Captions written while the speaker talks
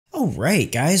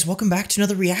Alright guys, welcome back to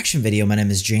another reaction video. My name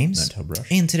is James, Ninetailedbrush.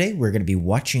 and today we're going to be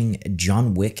watching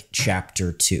John Wick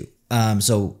Chapter 2.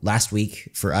 So last week,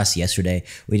 for us yesterday,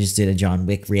 we just did a John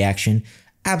Wick reaction.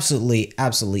 Absolutely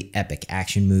epic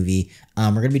action movie. We're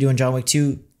going to be doing John Wick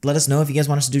 2. Let us know if you guys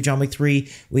want us to do John Wick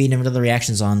 3. We never did the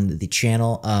reactions on the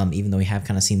channel, even though we have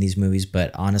kind of seen these movies. But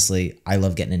honestly, I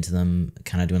love getting into them,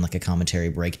 kind of doing like a commentary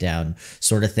breakdown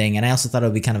sort of thing. And I also thought it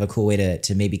would be kind of a cool way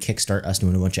to maybe kickstart us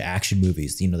doing a bunch of action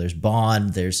movies. You know, there's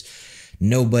Bond, there's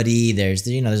Nobody, there's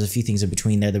a few things in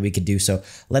between there that we could do. So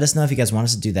let us know if you guys want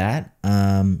us to do that.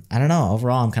 I don't know.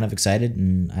 Overall, I'm kind of excited,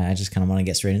 and I just kind of want to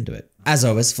get straight into it. As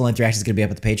always, full-length reaction is going to be up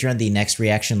at the Patreon. The next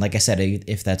reaction, like I said,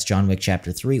 if that's John Wick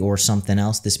Chapter 3 or something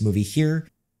else, this movie here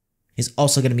is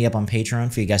also going to be up on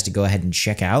Patreon for you guys to go ahead and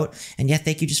check out. And yeah,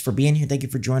 thank you just for being here. Thank you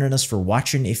for joining us, for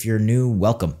watching. If you're new,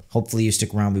 welcome. Hopefully you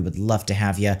stick around. We would love to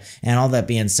have you. And all that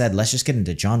being said, let's just get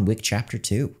into John Wick Chapter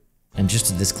 2. And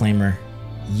just a disclaimer,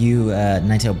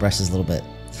 Ninetailedbrush is a little bit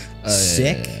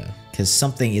sick because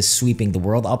something is sweeping the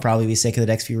world. I'll probably be sick of the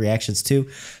next few reactions too.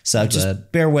 So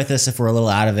just bear with us if we're a little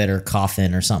out of it or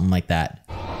coughing or something like that.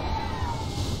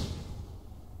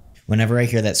 Whenever I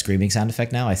hear that screaming sound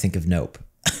effect now, I think of Nope.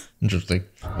 Interesting.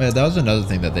 Yeah, that was another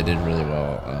thing that they did really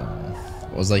well.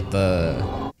 Was like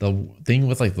the thing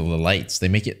with like the lights. They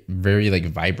make it very like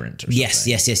vibrant. Or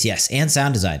yes. And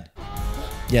sound design.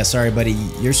 Yeah, sorry, buddy,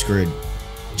 you're screwed.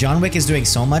 John Wick is doing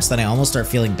so much that I almost start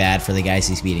feeling bad for the guys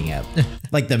he's beating up.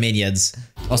 Like the minions.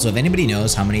 Also, if anybody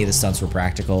knows how many of the stunts were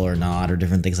practical or not, or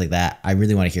different things like that, I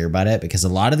really want to hear about it, because a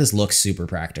lot of this looks super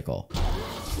practical.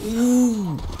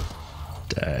 Ooh.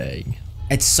 Dang.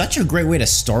 It's such a great way to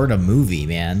start a movie,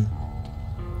 man.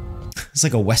 It's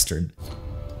like a Western.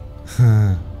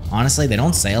 Honestly, they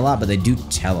don't say a lot, but they do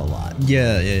tell a lot.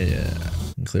 Yeah.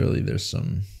 And clearly there's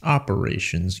some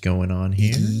operations going on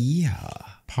here. Yeah.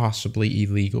 Possibly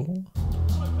illegal.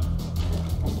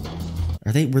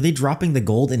 Were they dropping the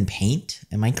gold in paint?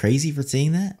 Am I crazy for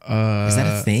saying that? Is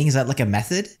that a thing? Is that like a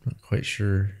method? Not quite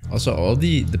sure. Also, all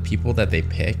the people that they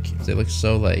pick, they look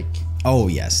so like, oh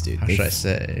yes, dude. How should I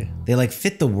say? They like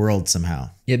fit the world somehow.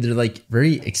 Yeah, they're like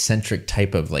very eccentric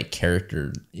type of like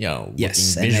character, you know.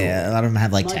 Yes, and a lot of them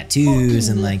have like tattoos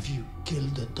and like.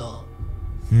 Killed a dog.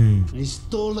 He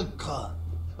stole a car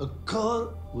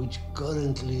which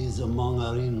currently is among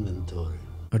our inventory.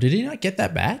 Oh, did he not get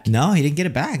that back? No, he didn't get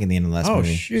it back in the end of the last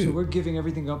movie. Oh shoot! So we're giving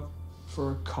everything up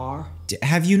for a car?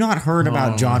 Have you not heard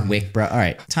about John Wick, bro? All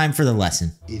right, time for the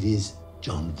lesson. It is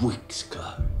John Wick's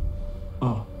car.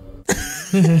 Oh.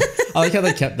 I like how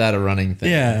they kept that a running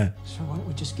thing. Yeah. So why don't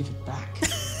we just give it back?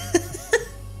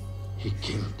 He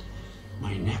killed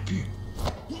my nephew.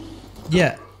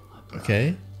 Yeah.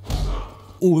 Okay.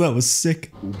 Oh, that was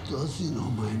sick. Doesn't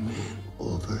know my man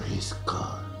over his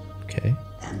car. Okay.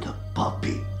 And a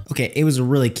puppy. Okay, it was a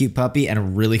really cute puppy and a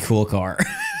really cool car.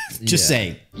 Just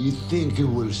saying. You think it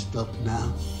will stop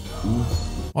now?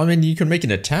 Well, I mean, you can make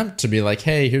an attempt to be like,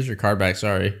 hey, here's your car back,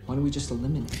 sorry. Why don't we just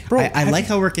eliminate it? Bro, I like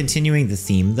how we're continuing the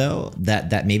theme though,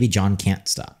 that maybe John can't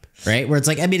stop. Right? Where it's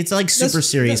like, I mean, it's like super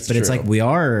serious, but it's like we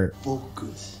are.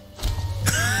 Focus.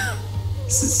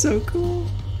 This is so cool.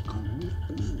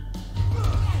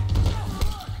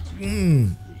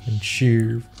 And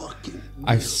cheer.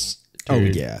 Oh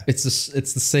yeah, it's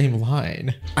the same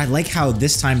line. I like how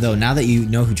this time though, now that you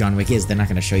know who John Wick is, they're not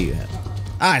going to show you him.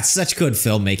 Ah, it's such good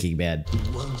filmmaking, man. He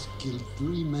once killed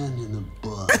 3 men in a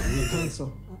bar.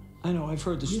 Pencil. I know, I've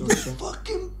heard the story, sir.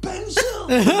 Fucking pencil.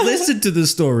 Listen to the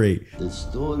story. The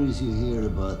stories you hear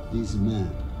about these men,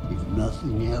 if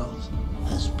nothing else,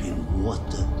 has been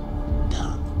watered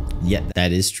down. Yeah,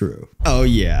 that is true. Oh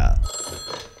yeah.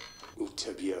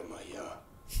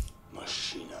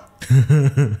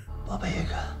 Baba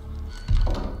Yaga.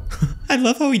 I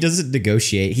love how he doesn't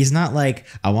negotiate. He's not like,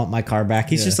 I want my car back.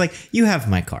 He's just like, you have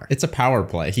my car. It's a power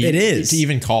play. It is. To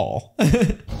even call.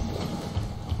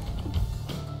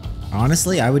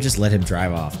 Honestly, I would just let him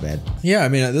drive off, man. Yeah, I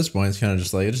mean, at this point, it's kind of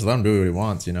just like, just let him do what he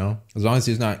wants, you know? As long as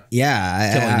he's not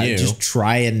killing you. Just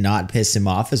try and not piss him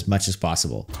off as much as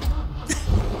possible.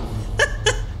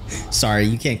 Sorry,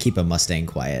 you can't keep a Mustang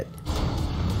quiet.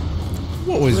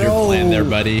 What was your plan there,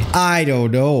 buddy? I don't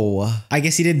know. I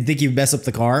guess he didn't think you'd mess up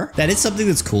the car. That is something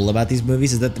that's cool about these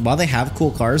movies, is that while they have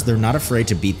cool cars, they're not afraid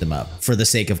to beat them up for the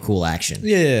sake of cool action.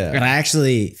 Yeah. And I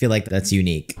actually feel like that's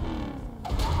unique.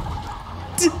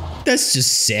 That's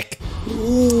just sick.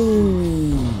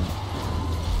 Ooh.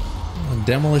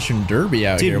 Demolition Derby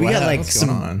out here. Dude, we got like what's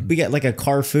going on? We got like a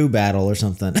car fu battle or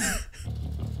something.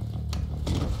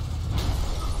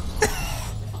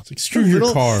 It's like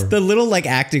your car. The little like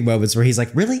acting moments where he's like,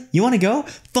 really? You want to go?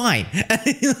 Fine. And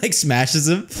he like smashes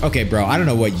him. Okay, bro, I don't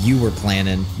know what you were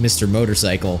planning, Mr.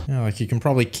 Motorcycle. Yeah, like you can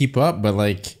probably keep up, but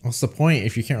like, what's the point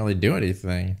if you can't really do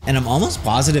anything? And I'm almost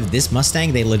positive this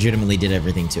Mustang, they legitimately did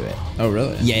everything to it. Oh,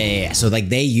 really? Yeah. So like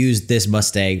they used this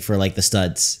Mustang for like the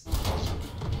studs.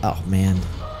 Oh, man.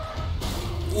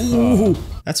 Ooh.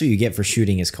 That's what you get for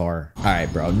shooting his car. All right,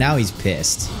 bro. Now he's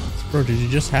pissed. Bro, did you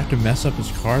just have to mess up his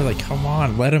car? Like, come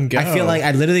on, let him go.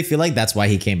 I literally feel like that's why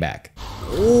he came back.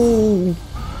 Ooh.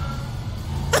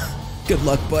 Good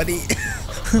luck, buddy.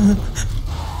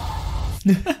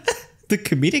 The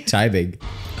comedic timing.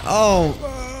 Oh,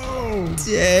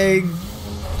 dang.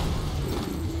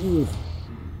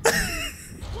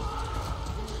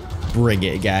 Bring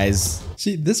it, guys.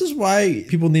 See, this is why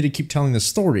people need to keep telling the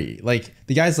story. Like,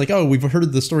 the guy's like, oh, we've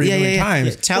heard the story a million times.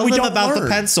 Yeah. Tell them about the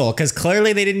pencil, because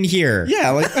clearly they didn't hear. Yeah,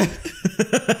 like...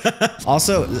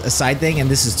 Also, a side thing, and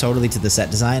this is totally to the set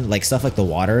design, like stuff like the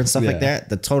water and stuff like that,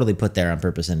 they're totally put there on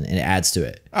purpose, and it adds to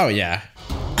it. Oh, yeah.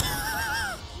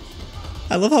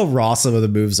 I love how raw some of the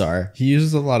moves are. He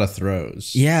uses a lot of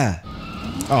throws. Yeah.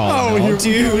 Oh, no,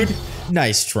 dude.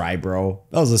 Nice try, bro.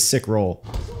 That was a sick roll.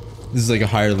 This is like a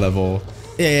higher level...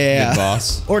 Yeah.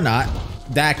 boss. Or not.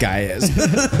 That guy is.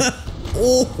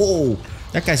 Oh,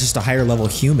 that guy's just a higher level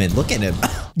human. Look at him.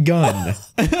 Gun.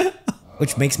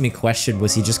 Which makes me question,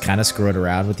 was he just kind of screwing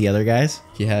around with the other guys?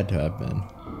 He had to have been.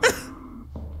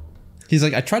 He's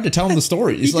like, I tried to tell him the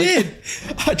story. He's like, did.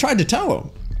 I tried to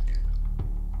tell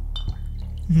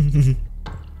him.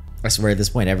 I swear at this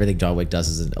point, everything John Wick does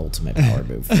is an ultimate power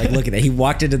move. Like, look at that. He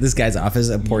walked into this guy's office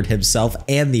and poured himself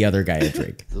and the other guy a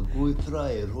drink.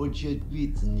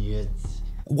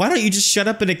 Why don't you just shut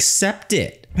up and accept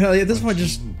it? Hell yeah, at this point,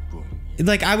 just...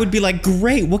 Like, I would be like,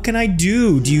 great, what can I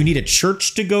do? Do you need a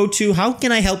church to go to? How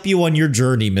can I help you on your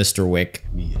journey, Mr. Wick?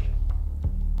 Mr.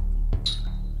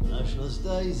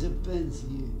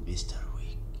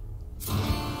 Wick.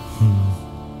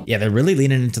 Yeah, they're really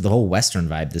leaning into the whole Western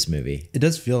vibe, this movie. It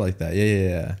does feel like that.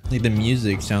 Yeah. Like the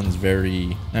music sounds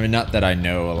very, I mean, not that I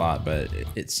know a lot, but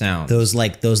it sounds. Those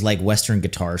like Western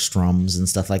guitar strums and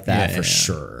stuff like that, for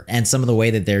sure. And some of the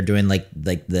way that they're doing like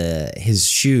his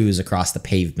shoes across the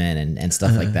pavement and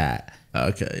stuff like that.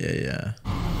 Okay, yeah.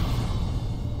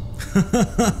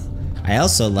 I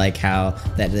also like how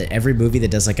that every movie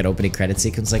that does like an opening credit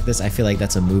sequence like this, I feel like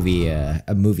that's a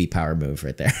movie power move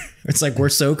right there. It's like, we're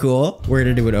so cool, we're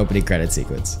gonna do an opening credit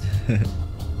sequence.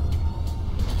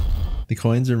 The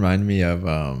coins remind me of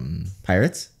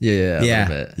Pirates? Yeah. A little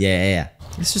bit. Yeah.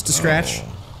 It's just a scratch.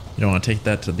 You don't want to take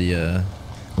that to the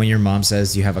when your mom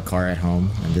says you have a car at home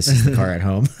and this is the car at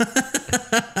home.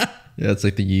 Yeah, it's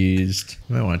like the used.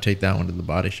 You might want to take that one to the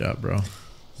body shop, bro.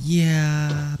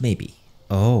 Yeah, maybe.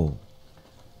 Oh.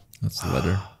 That's the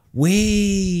letter.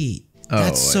 Wait.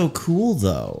 That's so cool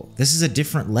though. This is a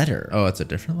different letter. Oh, it's a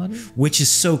different letter? Which is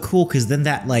so cool because then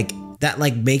that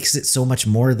makes it so much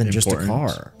more than just a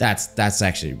car. That's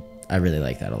actually, I really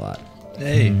like that a lot.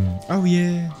 Hey. Oh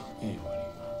yeah. Hey,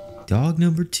 Dog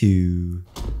number 2.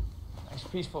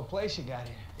 nice peaceful place you got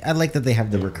here. I like that they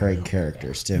have the recurring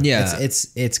characters too. Yeah.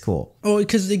 It's cool. Oh,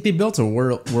 because like, they built a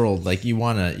world like you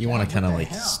wanna kind of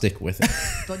like stick with it.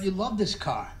 Thought you loved this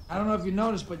car. I don't know if you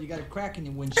noticed, but you got a crack in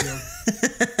your windshield.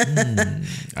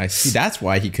 I see. That's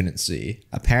why he couldn't see.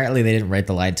 Apparently they didn't write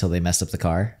the line until they messed up the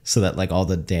car, so that like all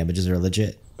the damages are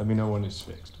legit. Let me know when it's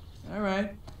fixed. All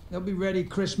right. They'll be ready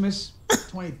Christmas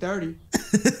 2030.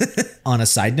 On a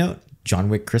side note, John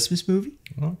Wick Christmas movie?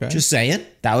 Okay. Just saying.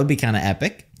 That would be kind of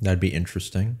epic. That'd be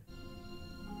interesting.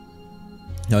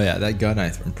 Oh yeah, that gun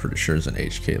I'm pretty sure is an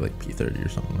HK like P30 or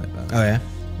something like that. Oh yeah?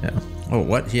 Yeah. Oh,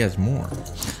 what? He has more.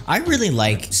 I really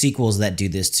like sequels that do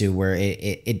this too, where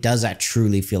it does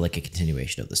truly feel like a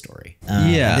continuation of the story.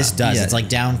 Yeah. This does. Yeah. It's like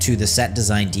down to the set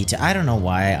design detail. I don't know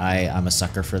why I'm a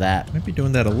sucker for that. Might be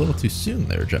doing that a little too soon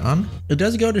there, John. It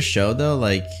does go to show though,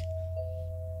 like...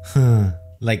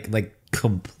 Like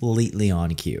completely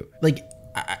on cue. Like,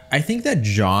 I think that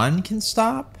John can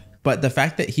stop, but the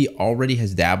fact that he already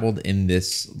has dabbled in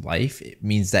this life, it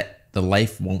means that the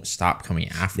life won't stop coming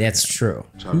after That's him. true.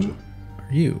 Ciao, Who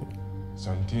are you?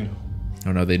 Santino.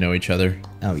 Oh no, they know each other.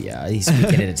 Oh yeah, he's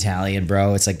speaking in Italian,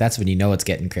 bro. It's like, that's when you know it's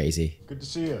getting crazy. Good to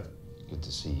see you. Good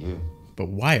to see you. But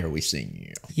why are we seeing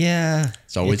you? Yeah.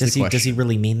 It's always does the he question.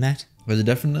 really mean that? But it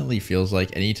definitely feels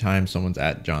like anytime someone's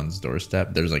at John's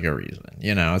doorstep, there's like a reason.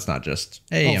 You know, it's not just,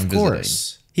 hey, I'm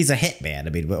visiting. He's a hitman. I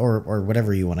mean, or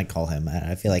whatever you want to call him.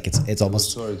 I feel like it's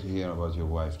almost Sorry to hear about your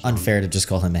wife, John. unfair to just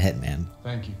call him a hitman.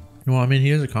 Thank you. Well, I mean, he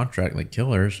has a contract like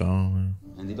killer, so... And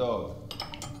the dog.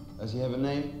 Does he have a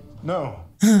name? No.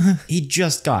 He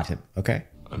just got him, okay?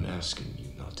 I'm asking you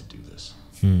not to do this.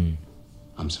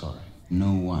 I'm sorry.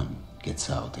 No one gets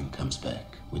out and comes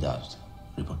back without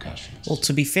repercussions. Well,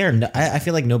 to be fair, I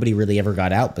feel like nobody really ever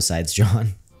got out besides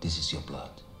John. This is your blood.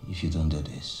 If you don't do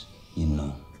this, you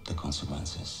know the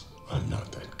consequences. I'm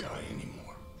not that guy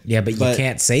anymore. Yeah, but you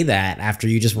can't say that after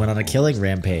you just went on a killing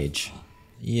rampage.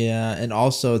 Yeah, and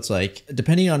also it's like,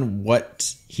 depending on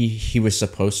what he was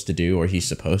supposed to do or he's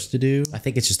supposed to do. I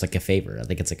think it's just like a favor. I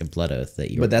think it's like a blood oath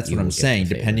that you. But that's you what I'm will get saying. the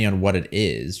favor. Depending on what it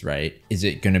is, right? Is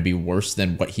it going to be worse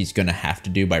than what he's going to have to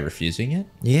do by refusing it?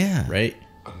 Yeah. Right?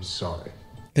 I'm sorry.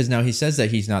 Because now he says that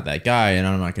he's not that guy and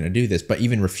I'm not going to do this. But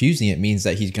even refusing it means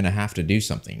that he's going to have to do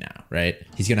something now, right?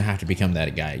 He's going to have to become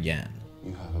that guy again.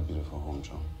 You have a beautiful home,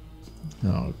 John.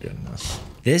 Oh, goodness.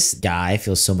 This guy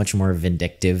feels so much more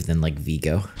vindictive than like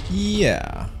Vigo.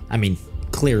 Yeah. I mean,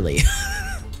 clearly.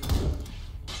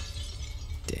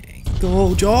 Dang.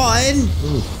 Go, John!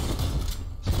 Ooh.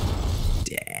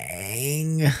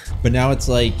 Dang. But now it's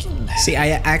like, See, I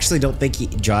actually don't think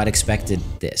John expected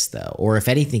this, though. Or if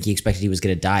anything, he expected he was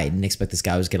going to die. He didn't expect this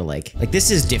guy was going to, like,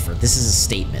 this is different. This is a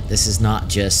statement. This is not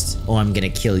just, oh, I'm going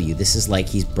to kill you. This is like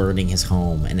he's burning his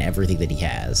home and everything that he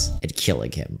has and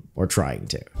killing him or trying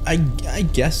to. I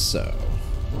guess so.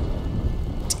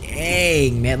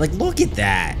 Dang, man. Like, look at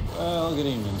that. Well, good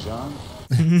evening, John.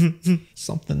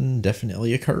 Something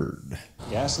definitely occurred.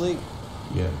 Gas leak?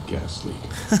 Yeah, gas leak.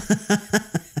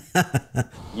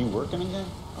 You working again?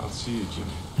 I'll see you,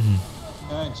 Jimmy.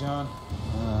 All right, John.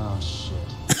 Oh,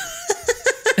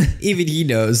 shit. Even he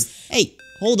knows. Hey,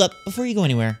 hold up. Before you go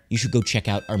anywhere, you should go check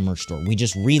out our merch store. We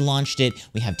just relaunched it.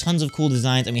 We have tons of cool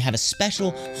designs, and we have a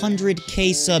special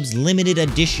 100K subs limited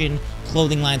edition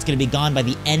clothing line. It's going to be gone by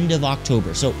the end of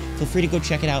October. So feel free to go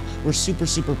check it out. We're super,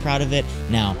 super proud of it.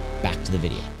 Now, back to the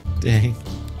video. Dang.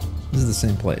 This is the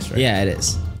same place, right? Yeah, it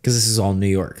is. Because this is all New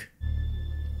York.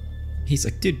 He's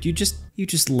like, dude, you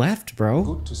just left, bro.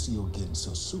 Good to see you again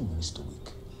so soon, Mr.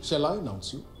 Wick. Shall I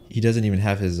announce you? He doesn't even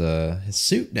have his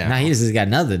suit now. Nah, he just got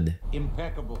nothing.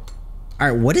 Impeccable. All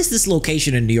right, what is this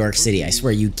location in New York City? I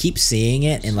swear you keep seeing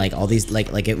it in like all these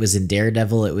like it was in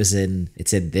Daredevil, it's in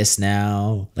this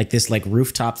now. Like this like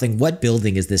rooftop thing. What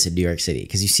building is this in New York City?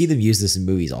 Because you see them use this in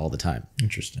movies all the time.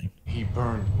 Interesting. He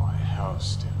burned my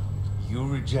house down. You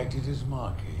rejected his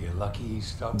marker. You're lucky he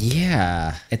stopped.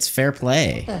 Yeah, it's fair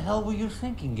play. What the hell were you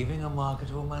thinking, giving a marker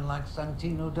to a man like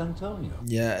Santino D'Antonio?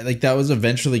 Yeah, like that was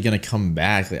eventually gonna come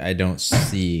back. Like I don't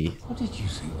see. What did you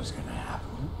think was going to happen?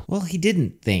 Well, he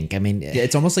didn't think. I mean, Yeah,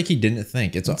 it's almost like he didn't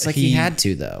think. It's like he had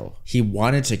to though. He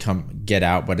wanted to get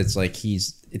out, but it's like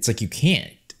you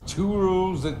can't. Two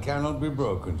rules that cannot be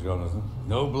broken, Jonathan.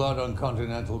 No blood on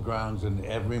continental grounds, and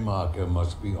every marker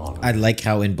must be honored. I like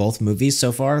how in both movies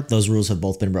so far, those rules have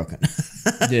both been broken.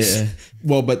 Yeah.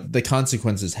 Well, but the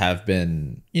consequences have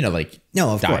been, like No,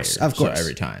 of dire, course, of so course.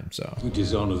 every time. So You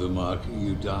dishonor the marker,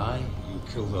 you die. You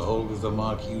kill the hold of the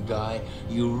mark, you die.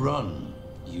 You run,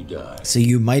 you die. So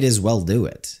you might as well do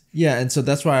it. yeah, and so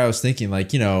that's why I was thinking,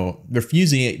 like,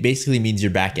 refusing it basically means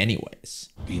you're back anyways.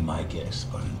 Be my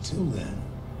guest, but until then,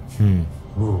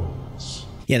 rules.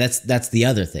 Yeah, that's the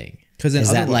other thing. 'Cause in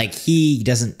is that other- like he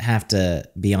doesn't have to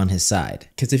be on his side,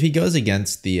 Because if he goes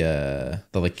against the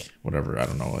like whatever, I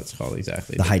don't know what it's called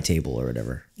exactly. the high table or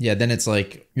whatever. Yeah, then it's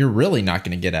like you're really not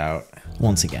going to get out,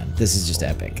 Once again, this is just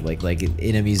epic. Like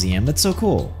in a museum, that's so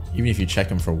cool. even if you check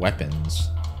him for weapons.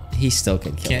 He still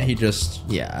could kill Can't him. he just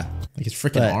Yeah, like his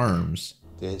freaking But- arms?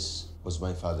 This was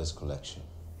my father's collection.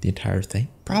 The entire thing.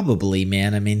 probably,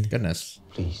 man. I mean, Goodness,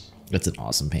 Please. that's an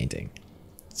awesome painting.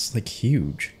 it's like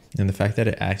huge, and the fact that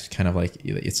it acts kind of like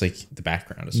it's like the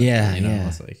background. Essentially, Yeah, yeah.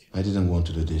 It's like I didn't want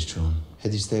to do this, John.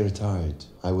 Had you stayed retired,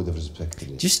 I would have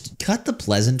respected it. Just cut the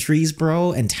pleasantries,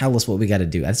 bro, and tell us what we got to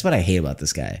do. That's what I hate about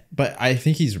this guy. But I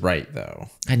think he's right though.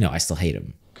 I know, I still hate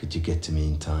him. Could you get to me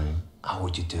in time? How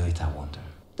would you do it, I wonder?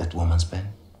 That woman's pen?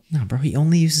 No, bro, he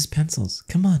only uses pencils.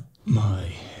 Come on. My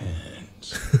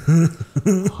hands.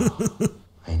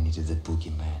 I needed a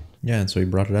boogeyman. Yeah, and so he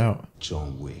brought it out.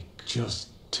 John Wick. Just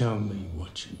tell me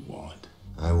what you want.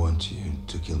 I want you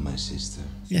to kill my sister.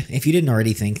 Yeah, if you didn't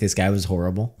already think this guy was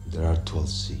horrible. There are 12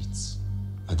 seats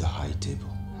at the high table.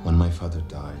 When my father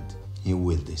died, he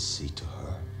willed this seat to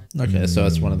her. Okay, so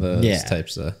it's one of those Yeah.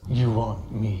 types of. You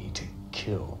want me to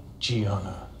kill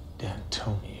Gianna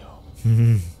D'Antonio?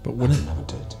 But I never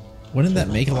did. wouldn't that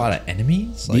make a lot of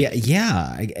enemies? Like,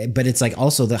 But it's like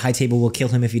also the high table will kill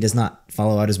him if he does not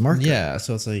follow out his marker. Yeah,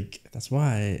 so it's like that's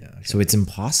why. So it's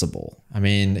impossible. I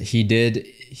mean, he did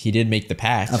make the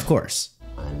pact. Of course.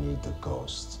 I need the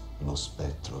ghost, Lo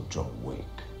Spectro, John Wick.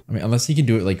 I mean, unless he can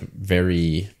do it like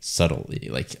very subtly,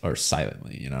 like or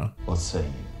silently, What say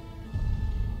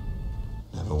you?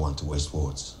 Never want to waste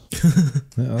words. Yeah,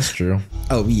 that's true.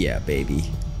 Oh yeah, baby.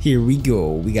 Here we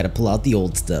go. We gotta pull out the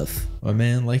old stuff. My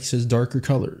man likes his darker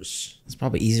colors. It's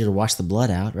probably easier to wash the blood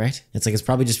out, right? It's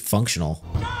probably just functional.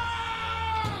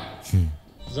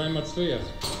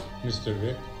 Mr.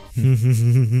 Wick.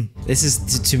 This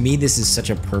is, to me, this is such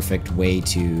a perfect way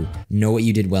to know what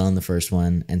you did well in the first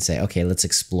one and say, okay, let's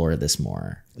explore this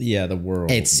more. Yeah, the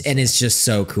world. It's just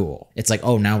so cool. It's like,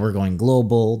 oh, now we're going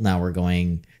global. Now we're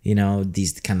going, you know,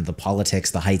 these kind of the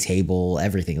politics, the high table,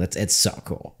 everything. It's so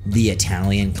cool. The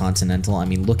Italian continental. I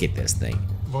mean, look at this thing.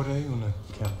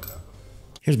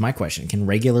 Here's my question. Can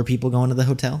regular people go into the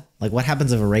hotel? Like, what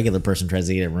happens if a regular person tries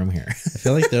to get a room here? I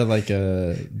feel like they're like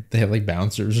they have like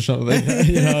bouncers or something.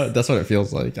 You know, that's what it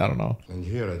feels like. I don't know. And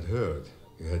here I'd heard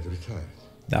you had retired.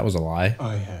 That was a lie.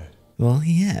 I had. Well,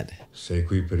 he had. Sei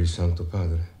qui per il Santo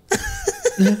Padre.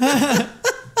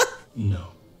 No.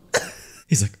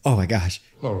 He's like, oh my gosh.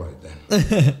 All right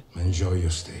then. Enjoy your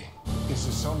stay. It's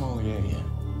a sommelier.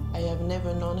 I have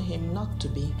never known him not to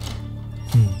be.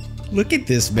 Look at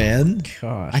this, man.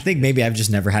 Gosh. I think maybe I've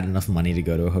just never had enough money to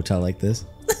go to a hotel like this.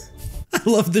 I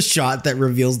love the shot that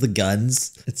reveals the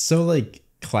guns. It's so like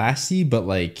classy, but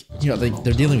like, you know, like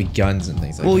they're dealing with guns and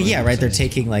things like that. Well, yeah, right. They're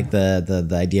taking like the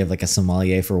idea of like a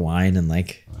sommelier for wine and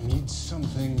like. I need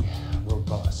something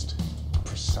robust,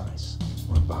 precise.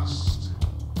 Robust,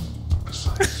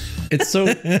 precise. It's so.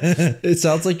 It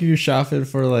sounds like you're shopping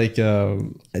for like,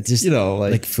 It's just, you know,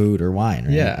 like food or wine,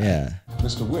 right? Yeah. Yeah.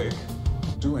 Mr. Wick,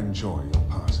 do enjoy your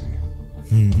party.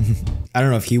 I don't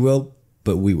know if he will,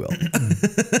 but we will.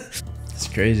 It's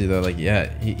crazy though. Like,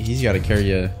 yeah, he's got to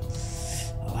carry a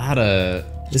lot of.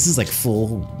 This is like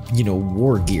full, you know,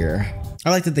 war gear. I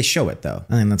like that they show it though.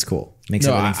 I think that's cool. Makes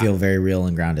everything feel very real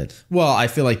and grounded. Well, I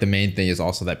feel like the main thing is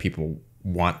also that people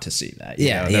want to see that.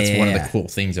 You know? That's one of the cool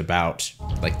things about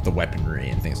like the weaponry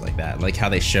and things like that. Like how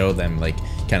they show them like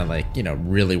kind of like, you know,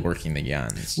 really working the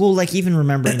guns. Well, like even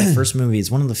remembering the first movie, it's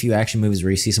one of the few action movies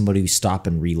where you see somebody who stop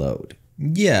and reload.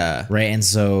 Yeah. Right. And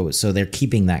so they're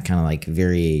keeping that kind of like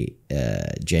very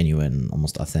genuine,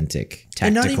 almost authentic,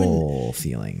 tactical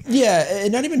feeling. Yeah.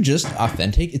 And not even just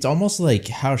authentic. It's almost like,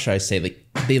 how should I say, like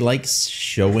they like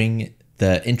showing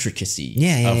the intricacy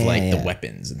of the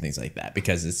weapons and things like that,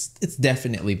 because it's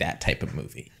definitely that type of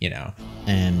movie, you know.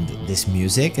 And this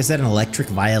music, is that an electric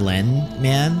violin,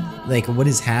 man? Like, what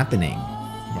is happening?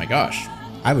 Oh my gosh,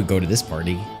 I would go to this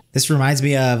party. This reminds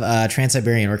me of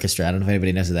Trans-Siberian Orchestra. I don't know if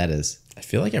anybody knows who that is. I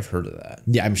feel like I've heard of that.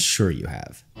 Yeah, I'm sure you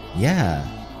have.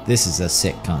 Yeah, this is a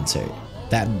sick concert.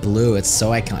 That blue, it's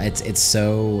so iconic. It's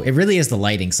so, it really is the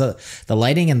lighting. So the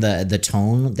lighting and the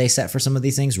tone they set for some of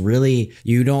these things, really,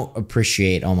 you don't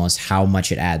appreciate almost how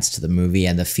much it adds to the movie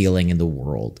and the feeling in the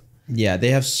world. Yeah, they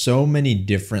have so many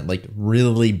different, like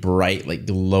really bright, like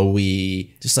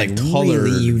glowy, just like colored,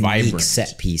 really unique vibrant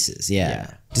set pieces.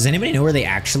 Yeah. Does anybody know where they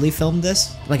actually filmed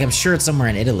this? Like, I'm sure it's somewhere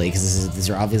in Italy because these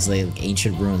are obviously like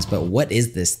ancient ruins. But what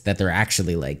is this that they're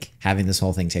actually like having this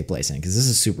whole thing take place in? Because this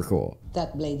is super cool.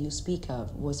 That blade you speak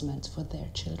of was meant for their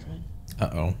children.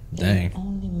 Uh-oh, They dang. were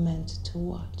only meant to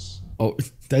watch. Oh,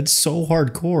 that's so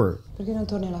hardcore. Perché non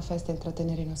torni alla festa a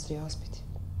intrattenere I nostri ospiti?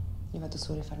 Io vado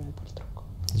su a rifarmi un po' il trucco.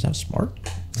 Is that smart?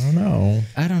 I don't know.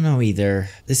 I don't know either.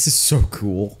 This is so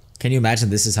cool. Can you imagine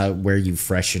this is where you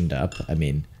freshened up? I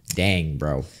mean, dang,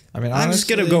 bro. I mean, I'm just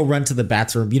gonna go run to the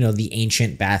bathroom, you know, the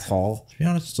ancient bath hall. To be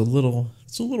honest, it's a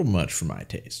little much for my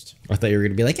taste. I thought you were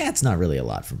gonna be like, yeah, it's not really a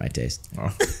lot for my taste.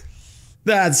 Oh.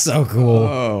 That's so cool.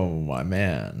 Oh my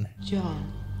man.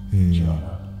 John,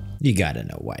 You gotta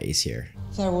know why he's here.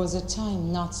 there was a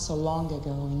time not so long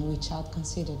ago in which I'd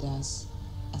considered us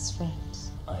as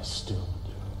friends. I still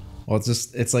do. Well,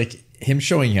 it's like him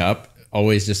showing up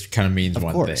always just kind of means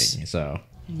one course. thing. So.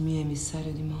 Il mio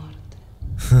emissario di morte.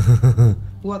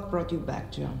 What brought you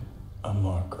back, John? A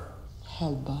marker.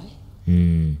 Held by?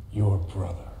 Your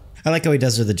brother. I like how he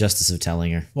does her the justice of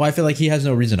telling her. Well, I feel like he has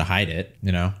no reason to hide it,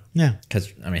 you know? Yeah.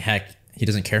 Because, I mean, heck, he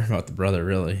doesn't care about the brother,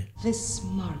 really. This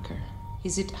marker,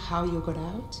 is it how you got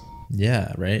out?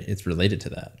 Yeah, right? It's related to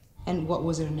that. And what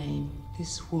was her name?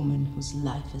 This woman whose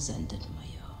life has ended my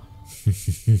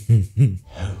own.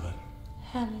 Helen.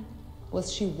 Helen.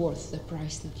 Was she worth the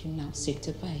price that you now seek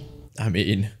to pay? I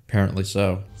mean, apparently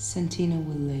so. Santino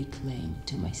will lay claim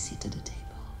to my seat at the table.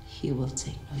 He will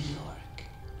take New York.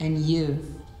 And you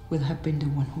will have been the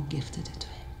one who gifted it to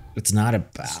him. It's not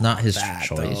about It's not his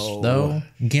choice, though.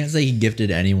 You can't say he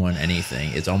gifted anyone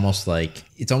anything. It's almost like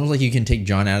you can take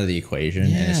John out of the equation,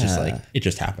 and it's just like, it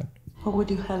just happened. What would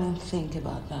you, Helen, think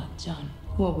about that, John?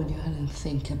 What would you, Helen,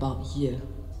 think about you?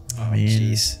 I mean,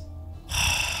 jeez.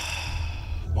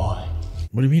 Why?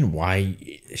 What do you mean, why?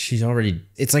 she's already.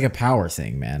 It's like a power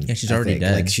thing, man. Yeah, she's already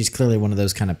dead. Like she's clearly one of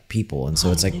those kind of people, and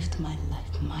so it's like. I lived my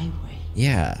life my way.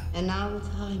 Yeah. And now it's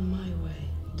time my way.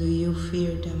 Do you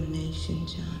fear domination,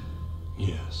 John?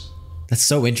 Yes. That's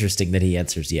so interesting that he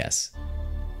answers yes.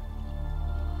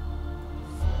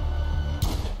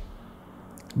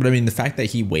 But I mean, the fact that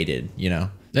he waited, you know,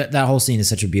 that whole scene is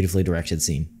such a beautifully directed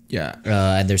scene. Yeah.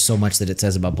 And there's so much that it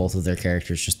says about both of their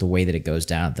characters, just the way that it goes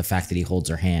down, the fact that he holds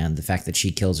her hand, the fact that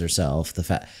she kills herself,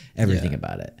 everything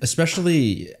about it.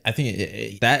 Especially, I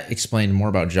think that explained more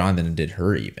about John than it did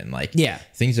her even. Like,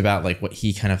 things about like what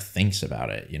he kind of thinks about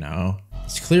it, you know?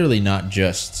 It's clearly not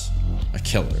just a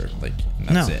killer, like, and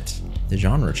that's it. The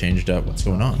genre changed up. What's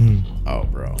going on? Oh,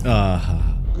 bro.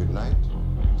 Good night.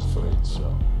 Afraid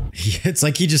so. It's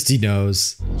like he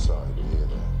knows. I'm sorry to hear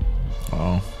that.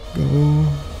 Oh.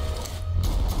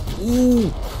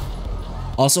 Ooh.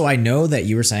 Also, I know that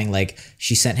you were saying like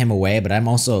she sent him away, but I'm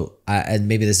also, and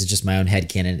maybe this is just my own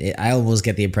headcanon, I almost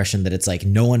get the impression that it's like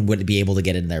no one would be able to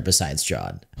get in there besides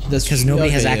John. That's because nobody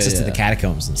has access to the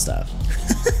catacombs and stuff.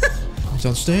 He's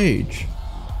on stage.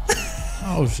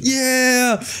 Oh,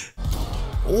 yeah.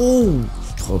 Oh,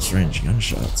 close range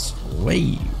gunshots.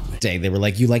 Wait. Dang, they were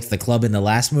like, you liked the club in the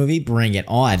last movie? Bring it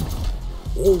on.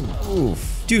 Oh,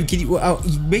 dude, can you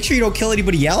make sure you don't kill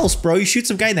anybody else, bro? You shoot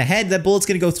some guy in the head, that bullet's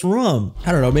gonna go through him.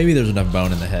 I don't know. Maybe there's enough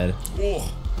bone in the head.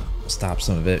 Stop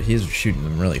some of it. He's shooting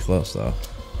them really close, though.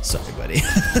 Sorry, buddy.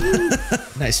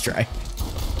 Nice try.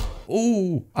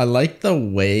 Ooh, I like the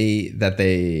way that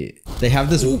they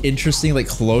have this interesting like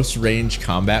close range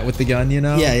combat with the gun, you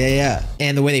know? Yeah.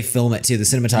 And the way they film it too, the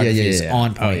cinematography is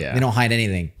on point. They don't hide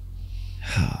anything.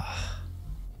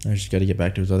 I just got to get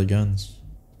back to his other guns.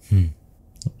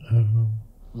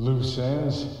 Loose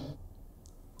ends?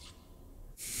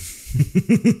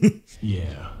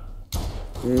 Yeah.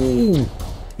 Ooh.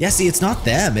 Yeah, see, it's not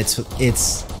them. It's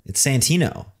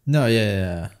Santino. No,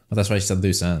 yeah. Well, that's why he said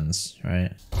loose ends,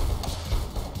 right?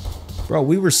 Bro,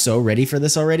 we were so ready for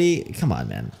this already. Come on,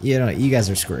 man. You know, you guys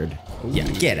are screwed. Yeah,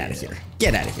 get out of here.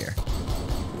 Get out of here.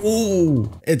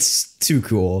 Ooh, it's too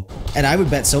cool. And I would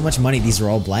bet so much money these are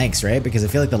all blanks, right? Because I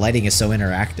feel like the lighting is so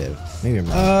interactive. Maybe I'm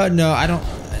wrong. No, I don't.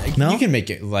 No? You can make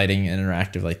it lighting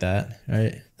interactive like that,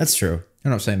 right? That's true.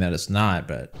 I'm not saying that it's not,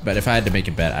 but if I had to make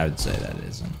a bet, I would say that it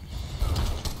isn't.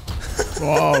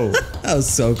 Whoa. That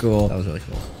was so cool. That was really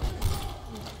cool.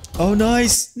 Oh,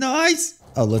 nice. Nice.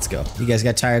 Oh, let's go. You guys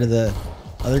got tired of the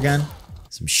other gun?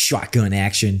 Some shotgun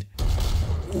action.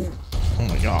 Oh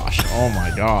my gosh. Oh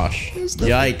my gosh.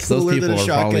 Yikes. Those people are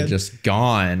probably just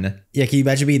gone. Yeah, can you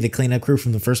imagine being the cleanup crew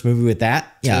from the first movie with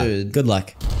that? Yeah. Dude. Good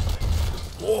luck.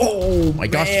 Oh my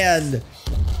gosh. Man.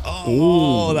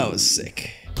 Oh, that was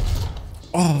sick.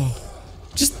 Oh,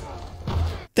 just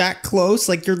that close.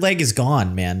 Like your leg is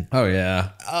gone, man. Oh,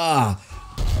 yeah.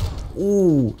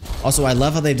 Ooh. Also, I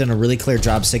love how they've done a really clear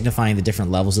job signifying the different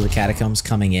levels of the catacombs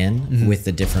coming in with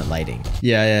the different lighting.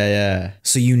 Yeah.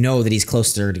 So you know that he's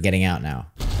closer to getting out now.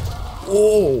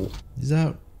 Oh, he's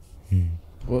out.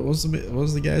 What was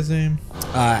the guy's name?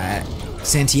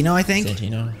 Santino, I think.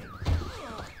 Santino.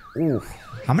 Ooh.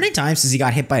 How many times has he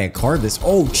got hit by a car this?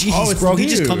 Oh, jeez, bro. He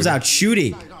just comes out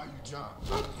shooting.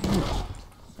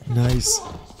 Nice.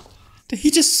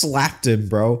 He just slapped him,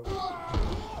 bro.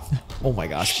 Oh my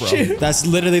gosh, bro. Shit. That's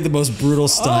literally the most brutal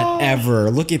stunt ever.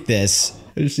 Look at this.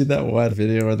 Have you seen that one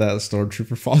video where that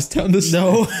stormtrooper falls down the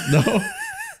stairs? No.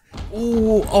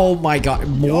 Ooh, oh my god.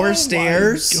 More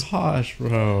stairs? My gosh,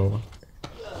 bro.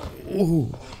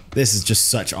 Ooh. This is just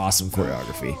such awesome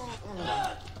choreography.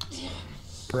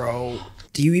 Bro.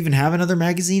 Do you even have another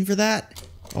magazine for that?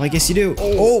 Oh, I guess you do.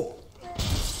 Oh.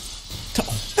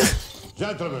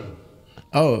 Gentlemen.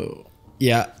 Oh.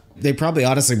 Yeah. They probably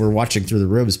honestly were watching through the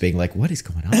rooms being like, what is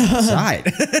going on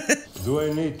outside? Do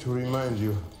I need to remind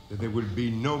you that there will be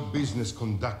no business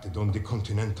conducted on the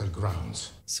continental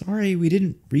grounds? Sorry, we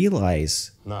didn't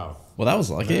realize. Now, well, that was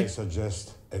lucky. I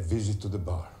suggest a visit to the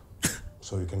bar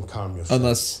so you can calm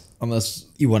yourself. Unless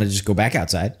you want to just go back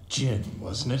outside. Gin,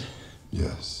 wasn't it?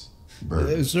 Yes.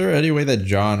 Is there any way that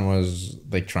John was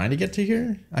like trying to get to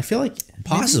here? I feel like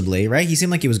possibly, right? He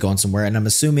seemed like he was going somewhere, and I'm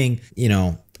assuming, you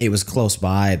know, it was close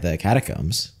by the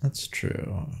catacombs. That's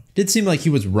true. Did seem like he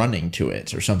was running to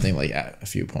it or something like at a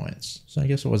few points. So I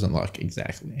guess it wasn't luck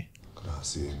exactly.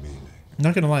 I'm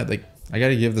not gonna lie, like I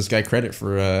gotta give this guy credit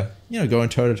for going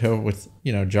toe to toe with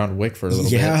John Wick for a little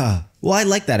bit. Yeah. Well, I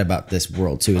like that about this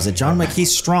world too, is that John Wick,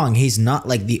 he's strong. He's not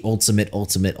like the ultimate.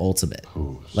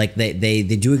 Like they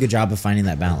do a good job of finding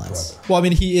that balance. Well, I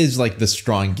mean, he is like the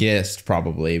strongest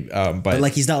probably, but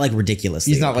like he's not like ridiculous.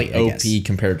 He's not like OP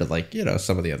compared to like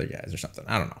some of the other guys or something.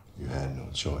 I don't know. You had no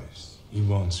choice. He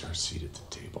wants her seat at the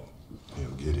table. He'll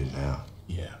get it now.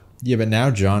 Yeah. Yeah, but now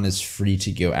John is free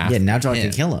to go after Yeah, now John him.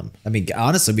 can kill him. I mean,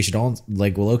 honestly, we should all,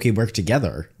 like, low-key work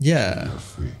together. Yeah. You're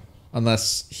free.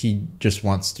 Unless he just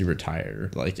wants to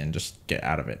retire, like, and just get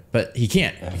out of it. But he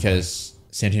can't because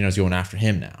Santino's going after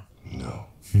him now. No.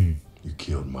 You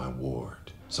killed my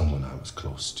ward. Someone I was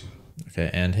close to. Okay,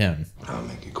 and him. I'll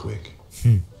make it quick.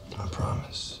 I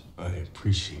promise. I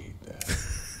appreciate that.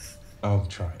 I'll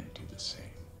try and do the same.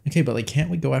 Okay, but like, can't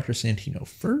we go after Santino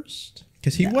first?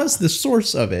 Because he was the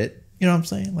source of it. You know what I'm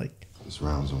saying? Like, This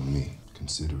round's on me.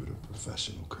 Consider it a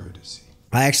professional courtesy.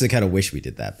 I actually kind of wish we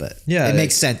did that, but Yeah, it like-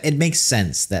 makes sense. It makes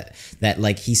sense that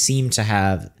like he seemed to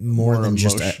have more than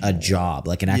just a emotional. job,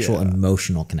 like an actual Yeah.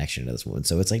 emotional connection to this woman.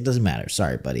 So it's like, doesn't matter.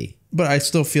 Sorry, buddy. but I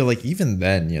still feel like even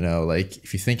then, you know, like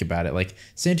if you think about it, like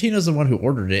Santino's the one who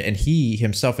ordered it, and he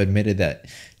himself admitted that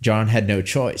John had no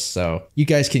choice. So you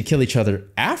guys can kill each other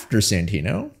after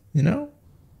Santino, you know?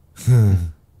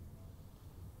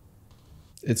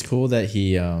 It's cool that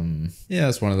he, yeah,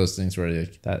 it's one of those things where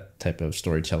like, that type of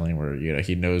storytelling where, you know,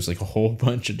 he knows like a whole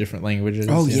bunch of different languages.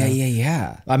 Oh, you yeah, know?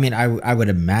 yeah. I mean, I would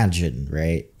imagine,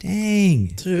 right? Dang.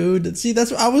 Dude, see,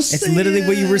 that's what I was It's saying. literally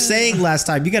what you were saying last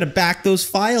time. You got to back those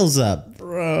files up.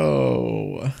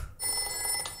 Bro.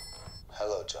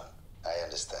 Hello, John. I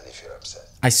understand if you're upset.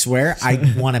 I swear,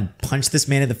 I want to punch this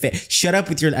man in the face. Shut up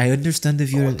with your, I understand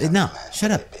if you're, no,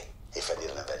 shut up. If I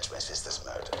didn't avenge my sister's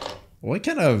murder. What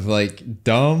kind of like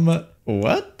dumb,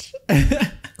 what?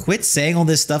 Quit saying all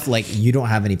this stuff like you don't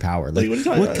have any power. Like, Like, what are you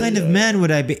talking what about? kind of man would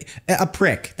I be? A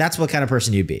prick. That's what kind of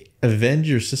person you'd be. Avenge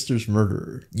your sister's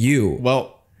murderer. You.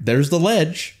 Well, there's the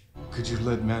ledge. Could you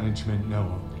let management know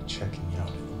I'll be checking out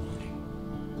in the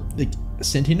meeting? Like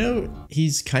Santino,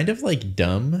 he's kind of like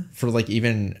dumb for like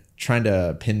even trying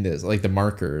to pin this, like the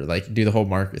marker, like do the whole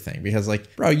marker thing, because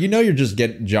like, bro, you know, you're just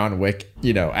getting John Wick,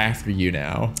 you know, after you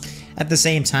now. At the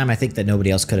same time, I think that nobody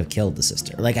else could have killed the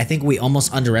sister. Like, I think we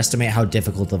almost underestimate how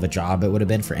difficult of a job it would have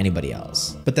been for anybody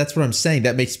else. But that's what I'm saying.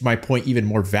 That makes my point even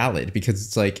more valid, because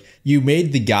it's like you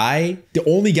made the guy, the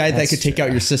only guy that That's could take true.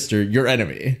 out your sister, your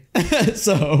enemy.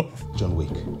 So John Wick,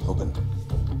 open.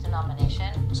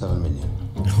 Denomination? 7 million.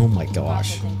 Oh my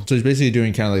gosh. So he's basically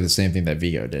doing kind of like the same thing that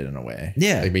Vigo did in a way.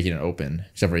 Yeah. Like making it open,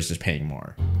 except for he's just paying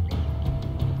more.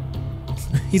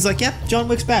 He's like, yep, John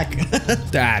Wick's back.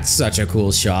 That's such a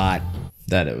cool shot.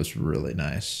 That it was really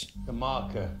nice. The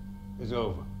marker is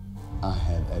over. I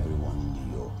have everyone in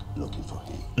New York looking for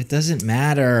him. It doesn't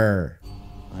matter.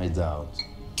 I doubt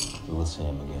we will see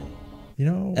him again. You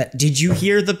know? Did you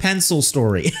hear the pencil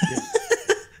story?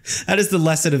 That is the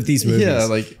lesson of these movies. Yeah,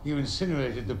 like, You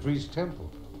incinerated the priest's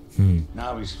temple.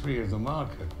 Now he's free of the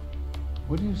marker.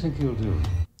 What do you think he'll do?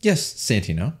 yes,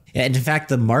 Santino. And in fact,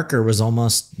 the marker was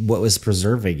almost what was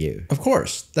preserving you. Of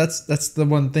course. That's the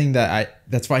one thing that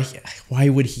that's why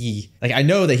would he, like, I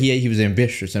know that he was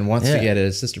ambitious and wants to Yeah. get at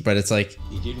his sister, but it's like,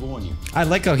 He did warn you. I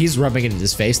like how he's rubbing it in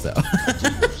his face, though.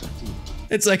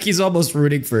 It's like he's almost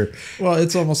rooting for, well,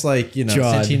 it's almost like, you know,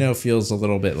 John. Santino feels a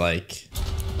little bit like,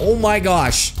 oh my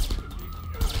gosh.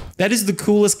 That is the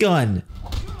coolest gun.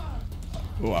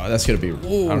 wow, that's gonna be, I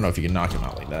don't know if you can knock him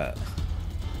out like that.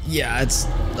 Yeah, it's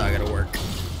not gonna work.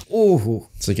 Ooh.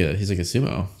 It's like he's like a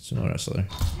sumo wrestler.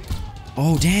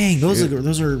 Oh dang, those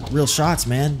are real shots,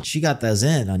 man. She got those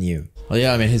in on you. Well,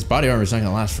 yeah, I mean, his body armor's not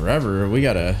gonna last forever. We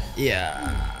gotta,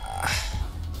 Yeah.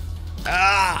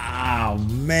 Ah,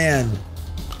 man.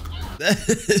 That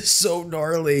is so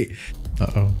gnarly.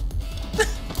 uh-oh.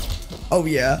 Oh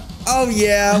yeah. Oh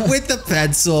yeah, with the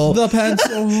pencil. The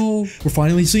pencil. We're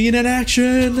finally seeing it in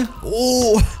action.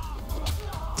 Oh.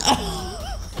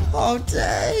 Oh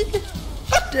dang.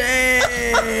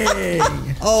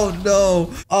 Dang. Oh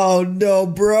no. Oh no,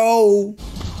 bro.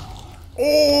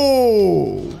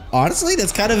 Oh. Honestly,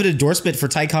 that's kind of an endorsement for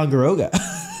Ticonderoga.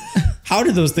 How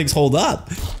did those things hold up?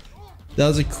 That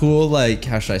was a cool, like,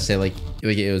 how should I say, like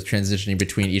it was transitioning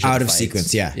between each Out of the of fights.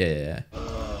 sequence, yeah. Yeah.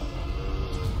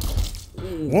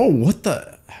 Whoa, what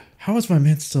the? How is my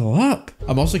man still up?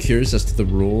 I'm also curious as to the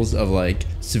rules of like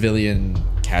civilian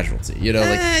casualty. You know,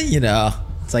 like, You know,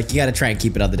 it's like you got to try and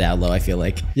keep it on the down low, I feel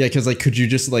like. yeah, because like, could you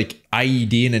just like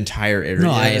IED an entire area?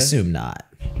 No, I assume not.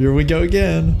 Here we go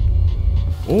again.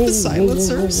 Oh, The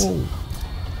silencers. What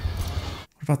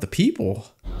about the people?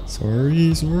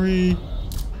 Sorry.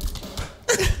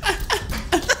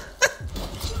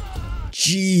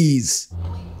 Jeez.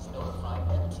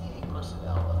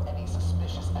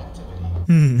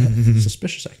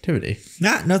 Suspicious activity.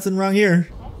 Nah, nothing wrong here.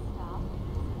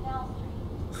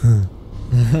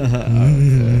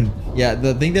 Yeah,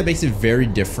 the thing that makes it very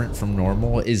different from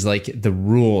normal is like the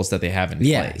rules that they have in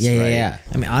place. Yeah.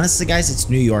 I mean, honestly, guys, it's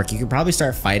New York. You could probably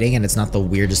start fighting, and it's not the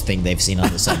weirdest thing they've seen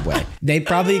on the subway. They'd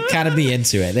probably kind of be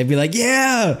into it. They'd be like,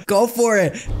 yeah, go for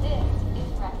it.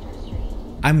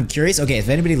 I'm curious. Okay, if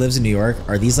anybody lives in New York,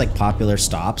 are these like popular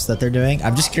stops that they're doing?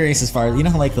 I'm just curious as far as, you know,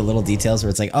 how like the little details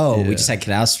where it's like, oh, we just had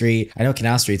Canal Street. I know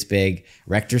Canal Street's big.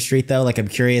 Rector Street, though, like I'm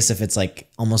curious if it's like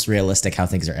almost realistic how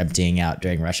things are emptying out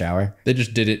during rush hour. They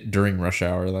just did it during rush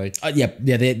hour, like. Yeah.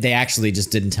 They actually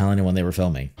just didn't tell anyone they were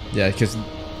filming. Yeah, because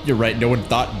you're right. No one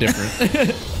thought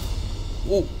different.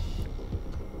 Whoa.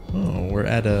 Oh, we're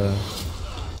at a.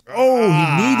 Oh, he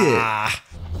need it.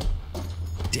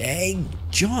 Dang,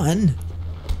 John.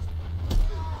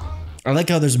 I like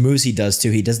how there's moves he does too.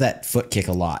 He does that foot kick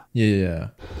a lot. Yeah.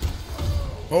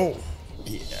 Oh.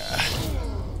 Yeah.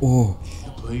 Oh. The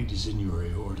blade is in your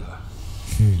aorta.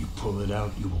 You pull it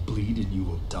out, you will bleed and you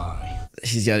will die.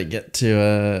 He's got to get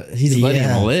to, he's letting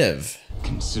him live.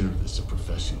 Consider this a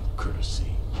professional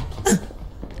courtesy.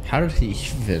 How did he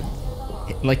even,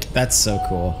 like, that's so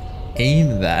cool.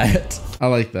 Aim that. I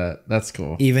like that. That's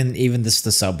cool. Even the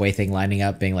subway thing lining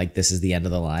up being like, this is the end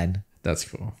of the line. That's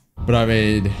cool. But I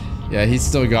mean, yeah, he's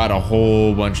still got a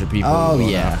whole bunch of people. Oh,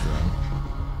 yeah.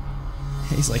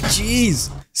 He's like, geez,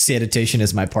 sanitation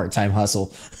is my part-time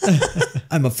hustle.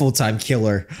 I'm a full-time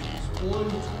killer.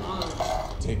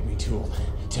 Take me to him.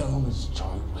 Tell him it's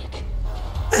John Wick.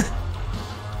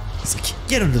 He's like,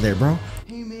 get under there, bro.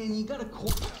 Hey, man, you gotta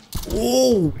call.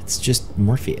 Oh, it's just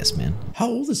Morpheus, man. How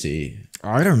old is he?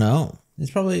 I don't know. He's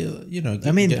probably, you know.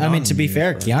 I mean, to be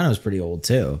fair, Keanu's pretty old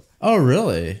too. Oh,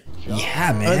 really?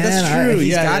 Yeah, man. That's true.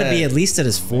 He's got to be at least at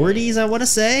his 40s, I want to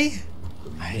say.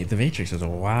 The Matrix was a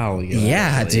while ago. Yeah,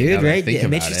 actually, dude, right? The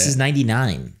Matrix is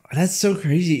 99. That's so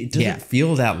crazy. It doesn't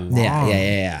feel that long.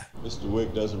 Yeah. Mr.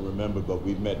 Wick doesn't remember, but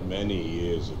we met many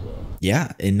years ago.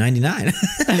 Yeah, in 99.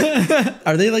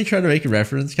 Are they like trying to make a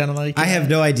reference, kind of like? I have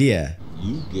no idea.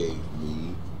 You gave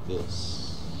me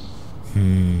this. But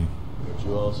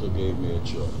you also gave me a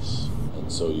choice.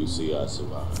 And so you see I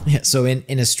survived. Yeah, so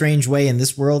in a strange way in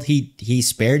this world, he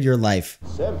spared your life.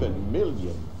 $7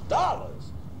 million?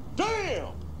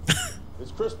 Damn!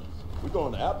 It's Christmas. We're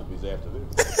going to Applebee's after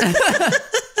this.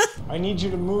 I need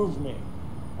you to move me.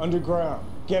 Underground.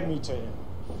 Get me to him.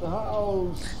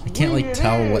 I can't like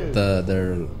tell what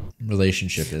their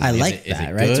relationship is. I like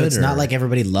that, right? So it's not like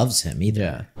everybody loves him either.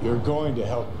 Yeah. You're going to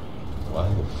help me. Why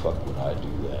the fuck would I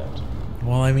do that?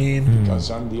 Well, I mean,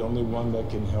 because I'm the only one that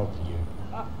can help you.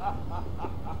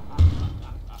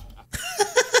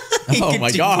 Oh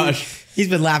my gosh. He's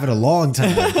been laughing a long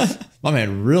time. My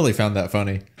man really found that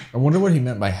funny. I wonder what he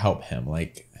meant by help him.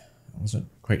 Like, I wasn't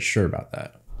quite sure about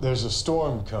that. There's a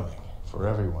storm coming for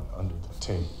everyone under the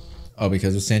table. Oh,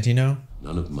 because of Santino?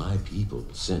 None of my people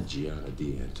sent Gianna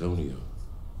DeAntonio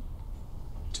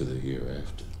to the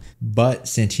hereafter. But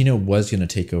Santino was going to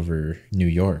take over New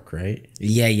York, right?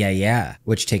 Yeah.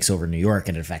 Which takes over New York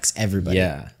and it affects everybody.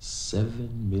 Yeah.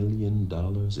 $7 million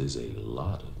is a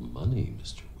lot of money,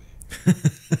 Mr.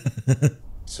 Wick.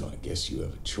 So I guess you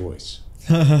have a choice.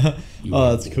 Oh,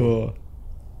 that's cool.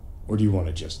 Or do you want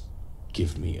to just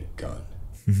give me a gun?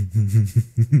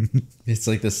 It's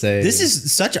like the say. This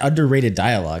is such underrated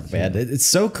dialogue, man. It's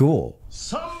so cool.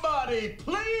 Somebody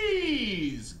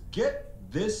please get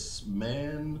this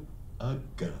man a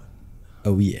gun.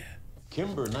 Oh yeah.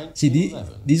 Kimber 1911.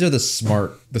 See, these are the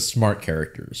smart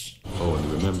characters. Oh, and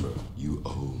remember, you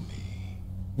owe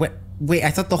me. Wait,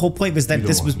 I thought the whole point was that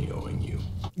this was me owing you.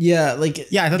 Yeah,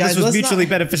 like yeah, I thought this was mutually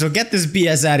beneficial. Get this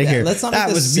BS out of here. Let's not that make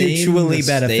the was same mutually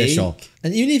mistake. beneficial.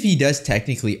 And even if he does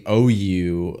technically owe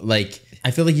you, like I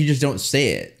feel like you just don't say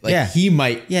it. Like he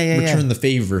might return the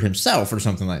favor himself or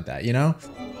something like that, you know?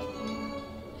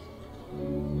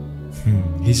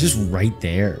 He's just right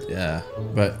there. Yeah,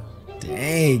 but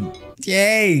dang.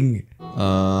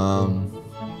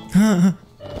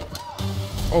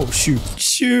 Oh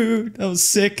shoot! That was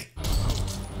sick.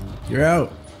 You're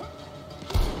out.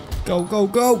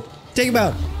 Go! Take him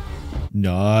out.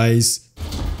 Nice.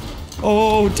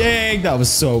 Oh dang! That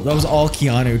was all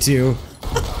Keanu too.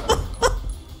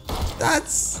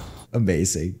 That's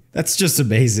amazing. That's just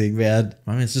amazing, man.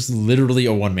 I mean, it's just literally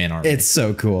a one-man army. It's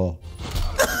so cool.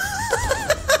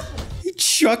 He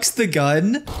chucks the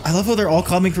gun. I love how they're all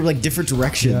coming from like different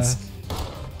directions. Yeah.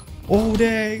 Oh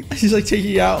dang! He's like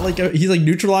taking out like he's like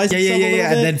neutralizing.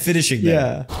 Yeah, and then finishing them.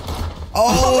 Yeah.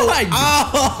 Oh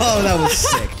that was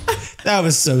sick. That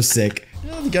was so sick.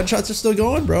 Yeah, the gunshots are still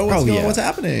going, bro. What's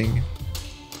happening?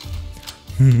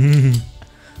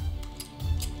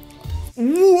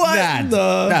 What?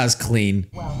 That was clean.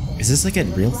 Is this like a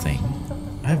real thing?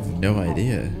 have no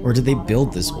idea. Or did they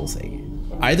build this whole thing?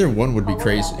 Either one would be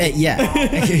crazy. Yeah,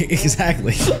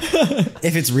 exactly.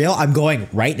 If it's real, I'm going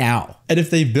right now. And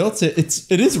if they built it,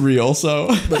 it is real,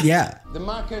 so. But yeah. The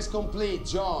marker is complete,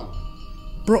 John.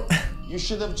 Bro. You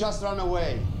should have just run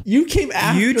away. You came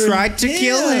after You tried to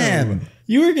kill him.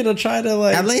 You were gonna try to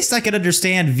like. At least I could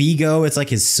understand Vigo. It's like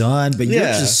his son, but you're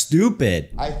just stupid.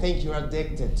 I think you're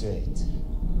addicted to it.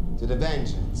 To the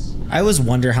vengeance. I always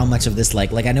wonder how much of this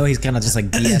like I know he's kind of just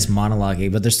like BS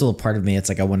monologuing, but there's still a part of me. It's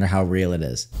like I wonder how real it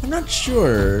is. I'm not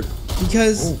sure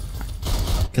because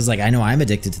like I know I'm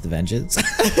addicted to the vengeance.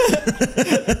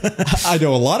 I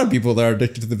know a lot of people that are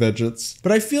addicted to the vengeance,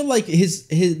 but I feel like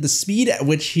the speed at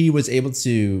which he was able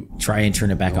to try and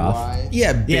turn it back off.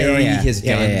 Bury his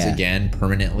guns again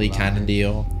permanently, kind of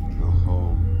deal.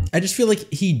 I just feel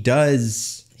like he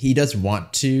does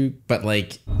want to, but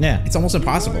like it's almost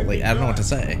impossible. Like I don't know what to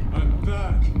say. I'm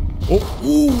back. Oh,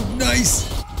 ooh, nice.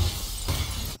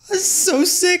 That's so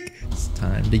sick. It's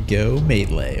time to go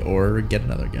melee or get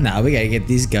another gun. Nah, we gotta get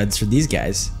these guns for these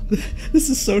guys. This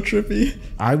is so trippy.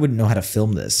 I wouldn't know how to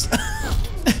film this.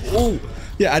 Oh.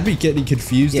 Yeah, I'd be getting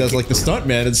confused as like the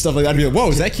stuntman and stuff like that. I'd be like, whoa,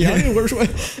 is that Keanu? Where's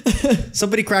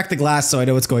Somebody crack the glass so I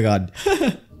know what's going on.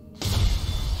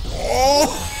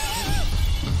 Oh.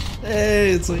 Hey,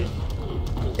 it's like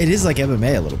it is like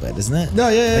MMA a little bit, isn't it? No,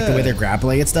 yeah, like the way they're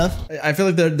grappling and stuff. I feel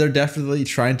like they're definitely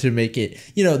trying to make it.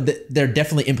 You know, they're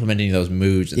definitely implementing those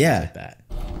moves and things like that.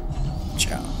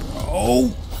 Ciao, bro.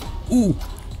 Oh, ooh,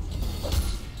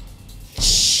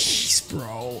 jeez,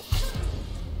 bro.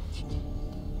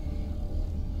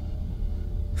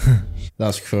 That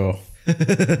was cool.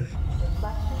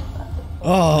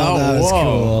 Oh, that was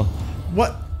cool.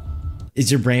 What? Is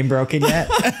your brain broken yet?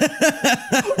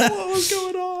 What was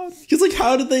going on? Because like,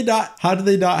 how did they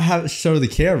not show the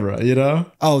camera? You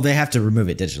know? Oh, they have to remove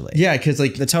it digitally. Yeah, because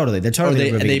like they're totally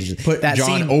removing it digitally. Put that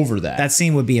John over that. That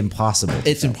scene would be impossible.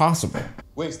 It's impossible.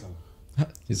 Wisdom.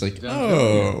 He's like,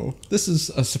 oh, this is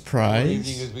a surprise. Your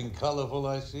evening has been colorful,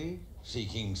 I see.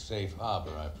 Seeking safe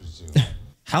harbor, I presume.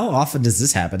 How often does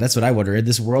this happen? That's what I wonder in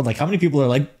this world. Like, how many people are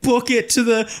like, book it to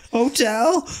the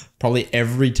hotel? Probably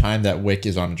every time that Wick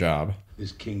is on a job.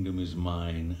 This kingdom is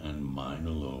mine and mine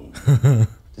alone.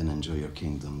 Then enjoy your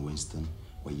kingdom, Winston,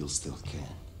 while you still can.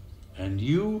 And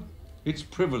you, it's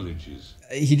privileges.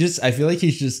 I feel like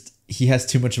he has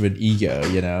too much of an ego,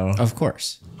 you know? Of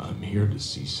course. I'm here to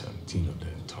see Santino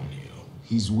D'Antonio.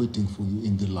 He's waiting for you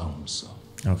in the lounge, sir.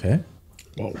 Okay.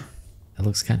 Whoa. That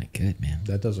looks kind of good, man.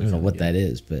 That does look I don't know what good. that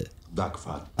is, but... Duck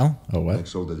fat. Oh, what?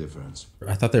 Makes all the difference.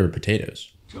 I thought they were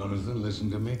potatoes. Jonathan,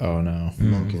 listen to me. Oh, no.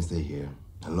 Man can stay here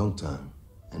a long time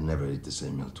and never eat the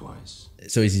same meal twice.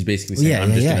 So he's basically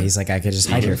saying, He's like, I could just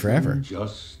hide here forever.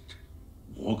 Just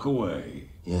walk away.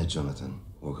 Yeah, Jonathan,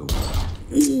 walk away.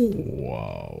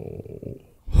 Whoa.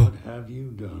 What have you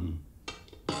done?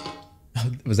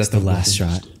 Was that the last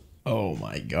shot? Oh,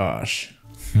 my gosh.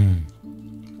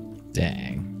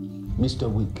 Dang.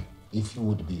 Mr. Wick, if you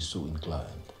would be so inclined.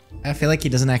 I feel like he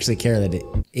doesn't actually care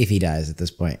that if he dies at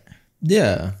this point.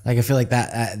 Yeah. Like, I feel like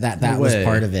that was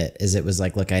part of it. Is it was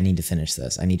like, look, I need to finish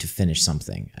this. I need to finish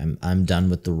something. I'm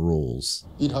done with the rules.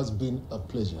 It has been a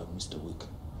pleasure, Mr. Wick.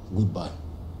 Goodbye.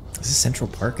 Is this Central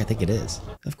Park? I think it is.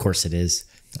 Of course it is.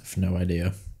 I have no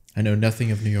idea. I know nothing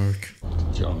of New York.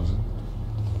 Jonathan.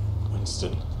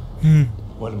 Winston,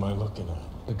 what am I looking at?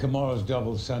 The Camaro's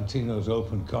doubled Santino's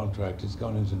open contract. It's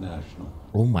gone international.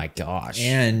 Oh my gosh.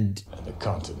 And The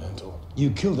Continental. You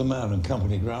killed a man on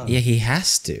company ground. yeah, he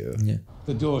has to. yeah,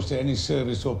 The doors to any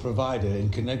service or provider in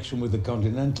connection with the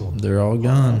Continental they're all are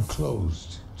gone.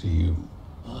 closed to you.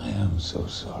 I am so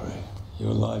sorry.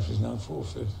 Your life is now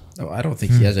forfeit. Oh, I don't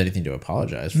think he has anything to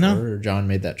apologize for. No. John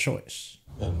made that choice.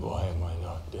 Then why am I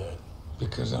not dead?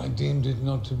 Because I deemed it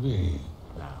not to be.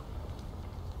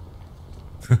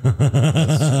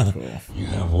 That's cool. You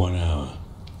have 1 hour.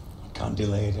 I can't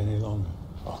delay it any longer.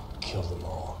 I'll kill them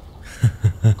all.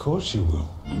 Of course you will.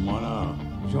 In 1 hour.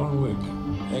 John Wick,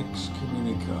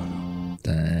 excommunicado.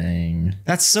 Dang.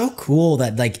 That's so cool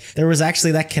that like there was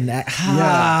actually that connect.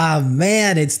 Ah,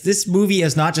 man, this movie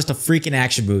is not just a freaking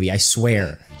action movie. I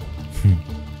swear.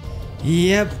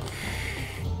 Yep.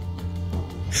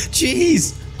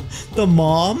 Jeez, the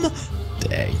mom.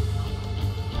 Dang.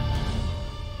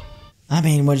 I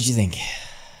mean, what did you think?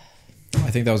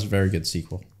 I think that was a very good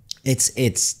sequel. It's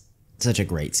such a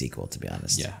great sequel, to be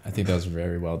honest. Yeah, I think that was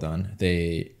very well done.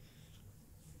 It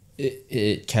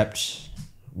kept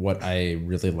what I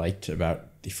really liked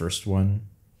about the first one,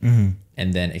 and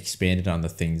then expanded on the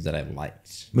things that I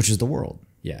liked. Which is the world.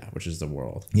 Yeah, which is the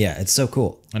world. Yeah, it's so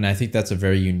cool. And I think that's a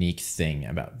very unique thing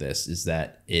about this is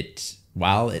that it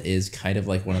while it is kind of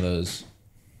like one of those,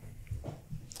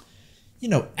 you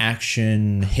know,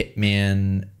 action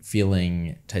hitman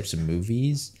feeling types of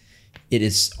movies, it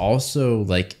is also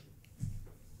like,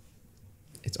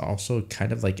 it's also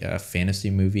kind of like a fantasy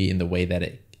movie in the way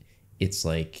that it's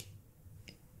like,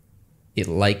 it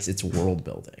likes its world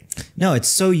building. No, it's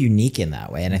so unique in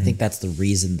that way. And I think that's the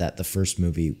reason that the first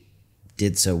movie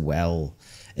did so well,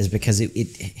 is because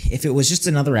if it was just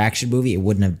another action movie, it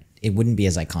wouldn't be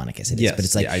as iconic as it is. But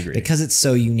it's like, because it's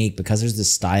so unique, because there's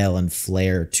this style and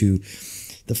flair to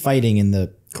the fighting and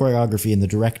the choreography and the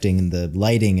directing and the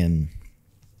lighting and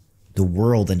the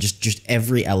world and just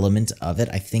every element of it,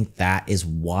 I think that is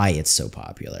why it's so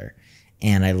popular.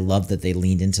 And I love that they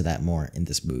leaned into that more in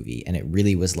this movie. And it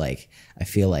really was like, I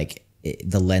feel like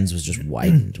the lens was just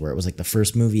widened, where it was like the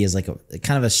first movie is like a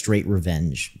kind of a straight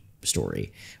revenge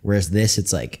story. Whereas this,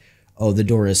 it's like, oh, the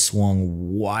door is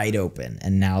swung wide open.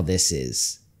 And now this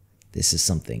is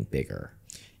something bigger.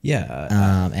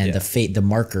 Yeah. And the fate, the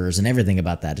markers and everything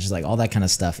about that, just like all that kind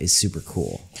of stuff is super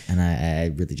cool. And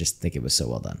I really just think it was so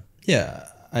well done. Yeah.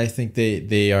 I think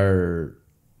they are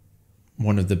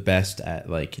one of the best at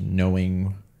like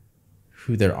knowing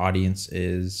who their audience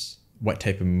is, what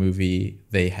type of movie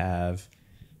they have,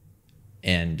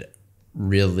 and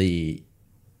really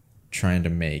trying to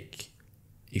make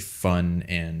a fun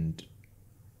and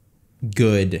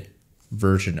good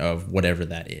version of whatever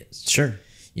that is. Sure.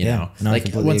 You know, like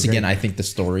once again, I think the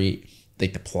story,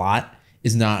 like the plot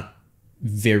is not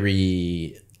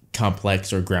very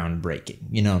complex or groundbreaking.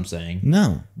 You know what I'm saying?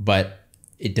 No. But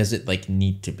it doesn't like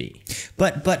need to be.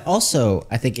 But also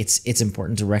I think it's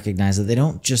important to recognize that they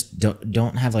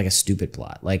don't have like a stupid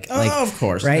plot. Like of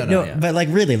course. Right? No, but like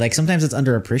really, like sometimes it's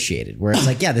underappreciated, where it's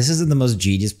like, yeah, this isn't the most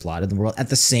genius plot in the world. At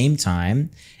the same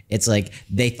time, it's like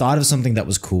they thought of something that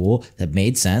was cool, that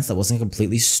made sense, that wasn't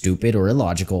completely stupid or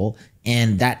illogical,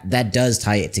 and that does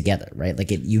tie it together, right?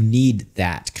 Like you need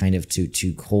that kind of to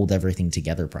hold everything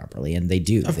together properly, and they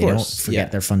do. They don't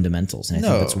forget their fundamentals, and I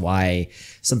think that's why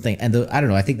something. And I don't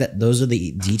know. I think that those are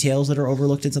the details that are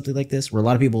overlooked in something like this, where a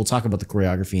lot of people will talk about the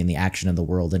choreography and the action of the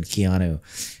world and Keanu,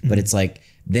 but it's like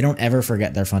they don't ever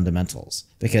forget their fundamentals,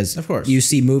 because of course you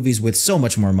see movies with so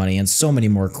much more money and so many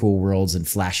more cool worlds and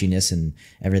flashiness and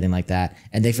everything like that,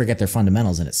 and they forget their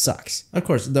fundamentals, and it sucks. Of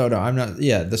course, no, I'm not.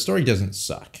 Yeah, the story doesn't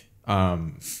suck.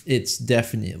 It's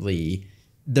definitely,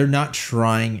 they're not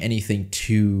trying anything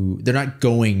they're not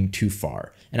going too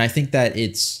far, and I think that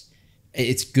it's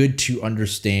good to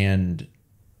understand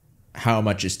how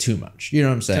much is too much. You know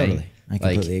what I'm saying? Totally, I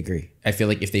completely agree. I feel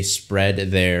like if they spread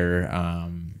their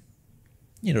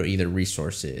either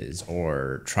resources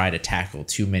or try to tackle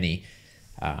too many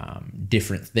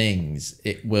different things,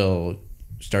 it will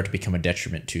start to become a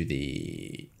detriment to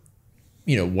the,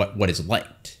 what is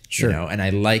liked. Sure. And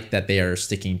I like that they are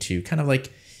sticking to kind of like,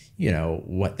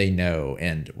 what they know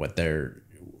and what their,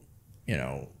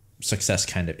 success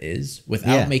kind of is,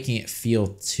 without making it feel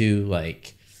too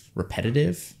like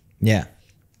repetitive. Yeah.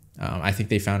 I think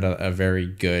they found a very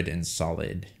good and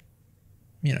solid,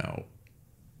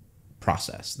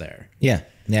 process there. Yeah,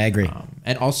 I agree.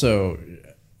 And also,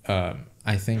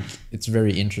 I think it's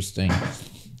very interesting,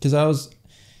 because I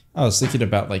was thinking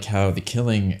about like how the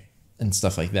killing and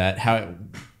stuff like that,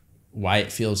 why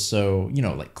it feels so,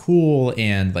 like cool,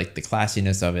 and like the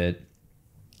classiness of it.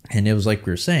 And it was like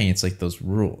we were saying, it's like those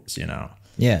rules,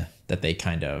 that they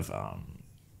kind of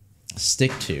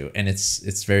stick to. And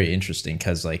it's very interesting,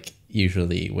 because like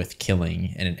usually with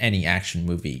killing and in any action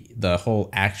movie, the whole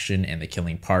action and the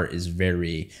killing part is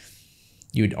very,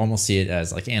 you would almost see it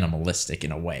as like animalistic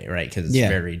in a way, right? Because it's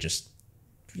very just,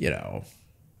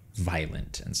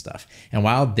 violent and stuff. And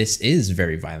while this is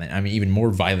very violent, I mean, even more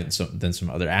violent than some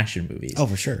other action movies. Oh,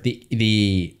 for sure.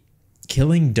 The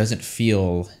killing doesn't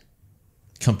feel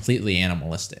completely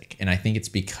animalistic. And I think it's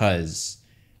because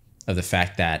of the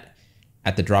fact that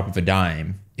at the drop of a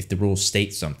dime, if the rules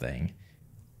state something,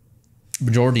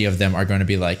 majority of them are going to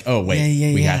be like, oh,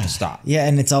 wait, we have to stop. Yeah,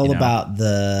 and it's all about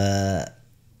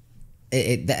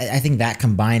I think that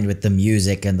combined with the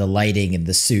music and the lighting and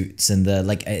the suits and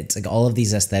it's like all of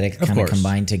these aesthetics kind of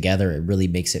combined together, it really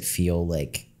makes it feel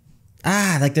like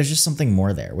there's just something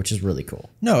more there, which is really cool.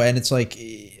 No, and it's like,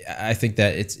 I think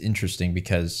that it's interesting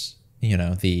because,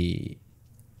 the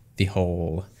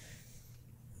whole,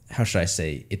 how should I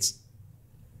say, it's,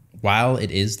 while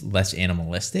it is less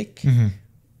animalistic,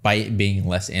 by it being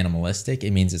less animalistic,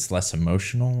 it means it's less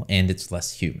emotional and it's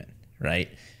less human, right?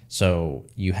 So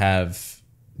you have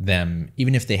them,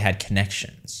 even if they had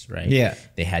connections, right? Yeah.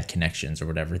 They had connections or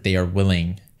whatever, they are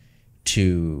willing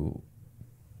to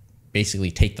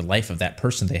basically take the life of that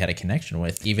person they had a connection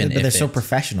with, even but if they're so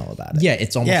professional about it. Yeah,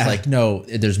 it's almost like, no,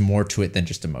 there's more to it than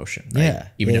just emotion, right? Yeah.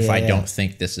 Even if I don't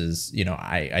think this is, you know,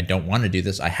 I don't want to do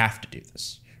this, I have to do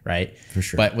this, right? For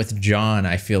sure. But with John,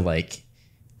 I feel like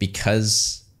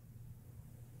because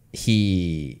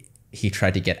he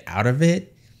tried to get out of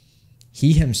it,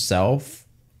 he himself,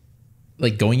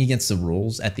 like going against the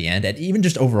rules at the end, and even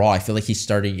just overall, I feel like he's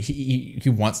starting. He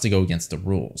wants to go against the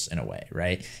rules in a way,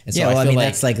 right? And so I mean,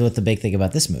 that's like what the big thing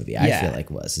about this movie. I feel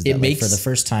like is that like for the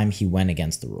first time he went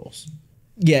against the rules.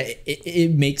 Yeah,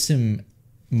 it makes him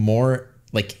more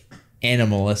like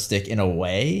animalistic in a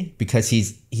way because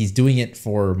he's doing it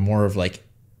for more of like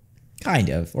kind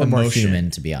of or emotion, more human,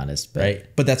 to be honest. But.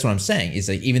 Right, but that's what I'm saying is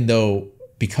like even though.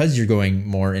 Because you're going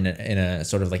more in a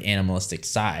sort of like animalistic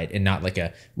side and not like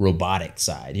a robotic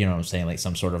side, you know what I'm saying? Like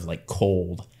some sort of like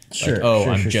cold,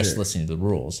 I'm just listening to the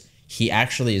rules. He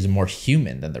actually is more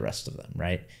human than the rest of them,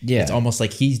 right? Yeah. It's almost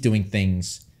like he's doing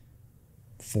things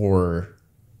for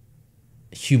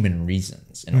human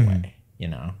reasons in a way, you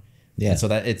know? Yeah. And so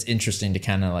that it's interesting to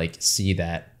kind of like see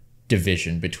that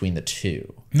division between the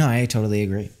two. No, I totally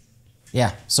agree.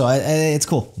 Yeah. So it's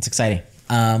cool. It's exciting.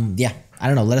 Yeah. I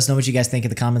don't know. Let us know what you guys think in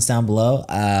the comments down below.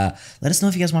 Let us know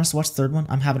if you guys want us to watch the third one.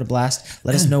 I'm having a blast.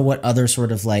 Let us know what other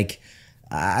sort of like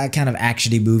kind of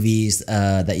actiony movies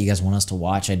that you guys want us to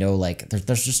watch. I know like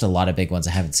there's just a lot of big ones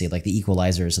I haven't seen. Like The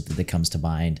Equalizer is something that comes to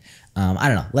mind. I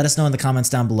don't know. Let us know in the comments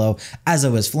down below. As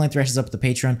always, full length reactions up at the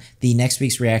Patreon. The next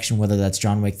week's reaction, whether that's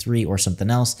John Wick 3 or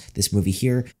something else, this movie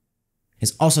here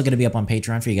is also going to be up on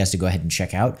Patreon for you guys to go ahead and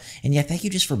check out. And yeah, thank you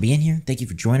just for being here. Thank you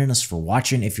for joining us, for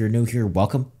watching. If you're new here,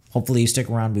 welcome. Hopefully you stick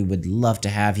around. We would love to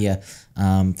have you.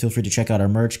 Feel free to check out our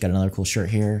merch. Got another cool shirt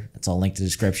here. It's all linked in the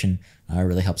description. It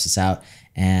really helps us out.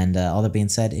 And all that being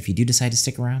said, if you do decide to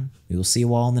stick around, we will see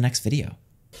you all in the next video.